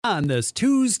On this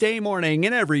Tuesday morning,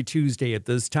 and every Tuesday at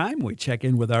this time, we check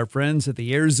in with our friends at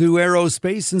the Airzoo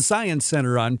Aerospace and Science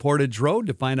Center on Portage Road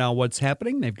to find out what's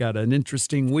happening. They've got an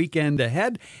interesting weekend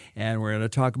ahead, and we're going to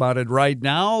talk about it right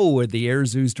now with the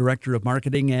Airzoo's Director of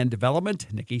Marketing and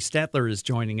Development. Nikki Statler is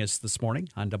joining us this morning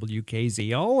on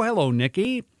WKZO. Hello,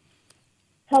 Nikki.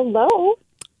 Hello.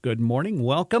 Good morning.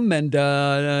 Welcome. And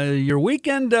your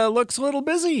weekend looks a little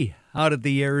busy out at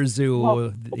the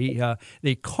Airzoo.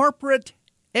 The Corporate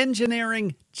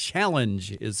Engineering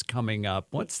Challenge is coming up.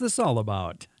 What's this all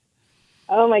about?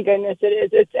 Oh, my goodness, it is.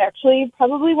 It's actually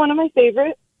probably one of my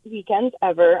favorite weekends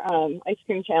ever. Ice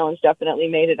Cream Challenge definitely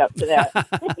made it up to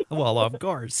that. Well, of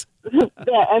course.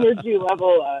 That energy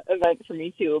level event for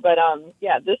me, too. But,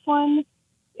 this one,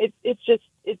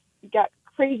 it's got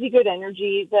crazy good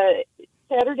energy. The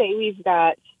Saturday, we've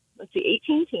got,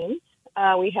 18 teams.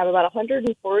 We have about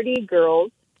 140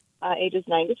 girls ages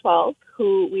 9 to 12,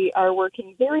 who we are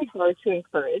working very hard to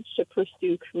encourage to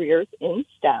pursue careers in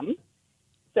STEM.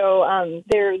 So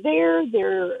they're there,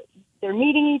 they're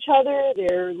meeting each other,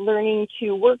 they're learning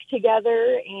to work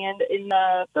together, and in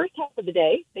the first half of the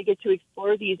day, they get to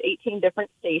explore these 18 different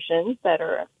stations that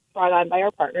are brought on by our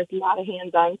partners. A lot of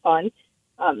hands-on fun.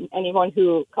 Anyone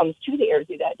who comes to the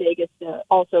Airzoo that day gets to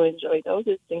also enjoy those.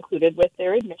 It's included with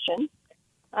their admission.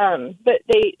 But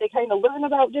they kind of learn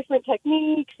about different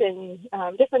techniques and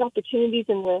different opportunities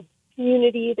in the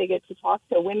community. They get to talk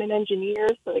to women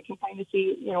engineers so they can kind of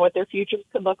see, what their futures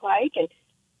could look like. And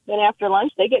then after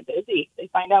lunch, they get busy. They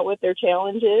find out what their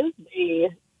challenge is. They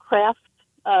craft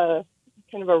kind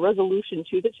of a resolution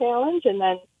to the challenge, and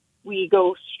then we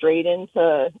go straight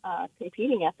into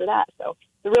competing after that. So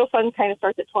the real fun kind of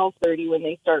starts at 12:30 when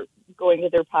they start going to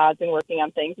their pods and working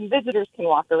on things. And visitors can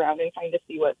walk around and kind of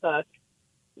see what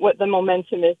the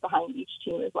momentum is behind each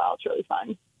team as well. It's really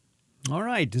fun. All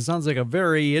right. It sounds like a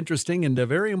very interesting and a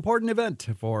very important event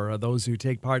for those who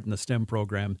take part in the STEM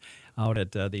program out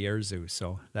at the Airzoo.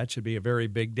 So that should be a very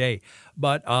big day.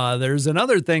 But there's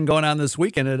another thing going on this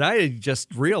weekend, and I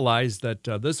just realized that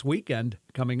this weekend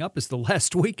coming up is the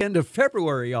last weekend of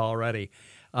February already.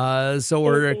 So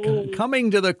we're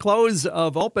coming to the close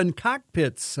of Open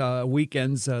Cockpits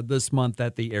weekends this month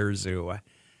at the Airzoo.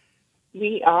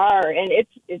 We are, and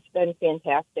it's been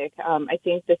fantastic. I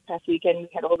think this past weekend we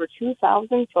had over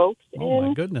 2,000 folks in. Oh,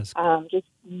 my goodness. Just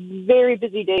very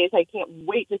busy days. I can't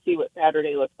wait to see what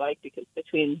Saturday looks like, because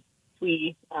between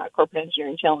SWE, Corporate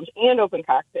Engineering Challenge, and Open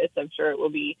Cockpits, I'm sure it will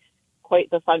be quite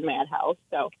the fun madhouse.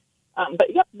 So,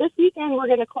 this weekend we're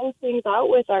going to close things out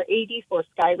with our AD for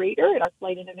Skyraider at our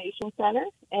Flight Innovation Center,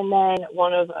 and then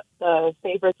one of the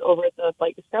favorites over at the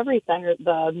Flight Discovery Center,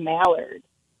 the Mallard.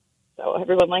 So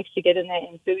everyone likes to get in that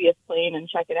amphibious plane and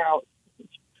check it out. It's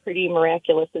pretty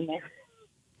miraculous in there.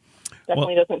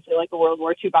 Definitely doesn't feel like a World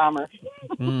War II bomber.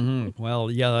 Mm-hmm. Well,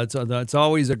 yeah, that's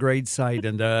always a great sight,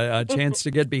 and a chance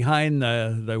to get behind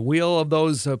the wheel of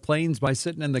those planes by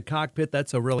sitting in the cockpit.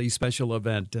 That's a really special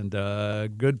event, and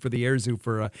good for the Airzoo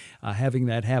for having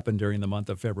that happen during the month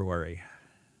of February.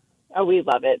 Oh, we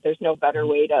love it. There's no better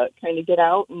way to kind of get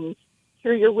out and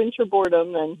through your winter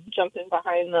boredom than jumping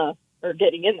behind or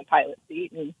getting in the pilot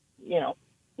seat and,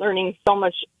 learning so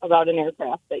much about an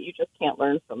aircraft that you just can't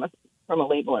learn from a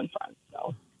label in front.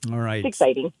 So all right. It's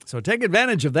exciting. So take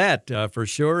advantage of that for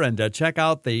sure, and check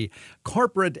out the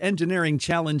Corporate Engineering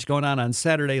Challenge going on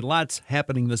Saturday. Lots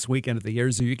happening this weekend at the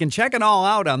Airzoo. You can check it all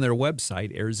out on their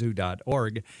website,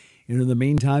 airzoo.org. In the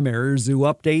meantime,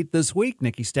 Airzoo update this week.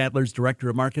 Nikki Statler's Director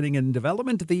of Marketing and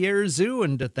Development at the Airzoo,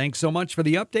 and thanks so much for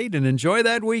the update, and enjoy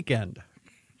that weekend.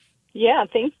 Yeah,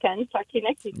 thanks, Ken. Talk to you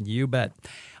next week. You bet.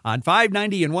 On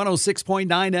 590 and 106.9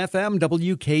 FM,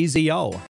 WKZO.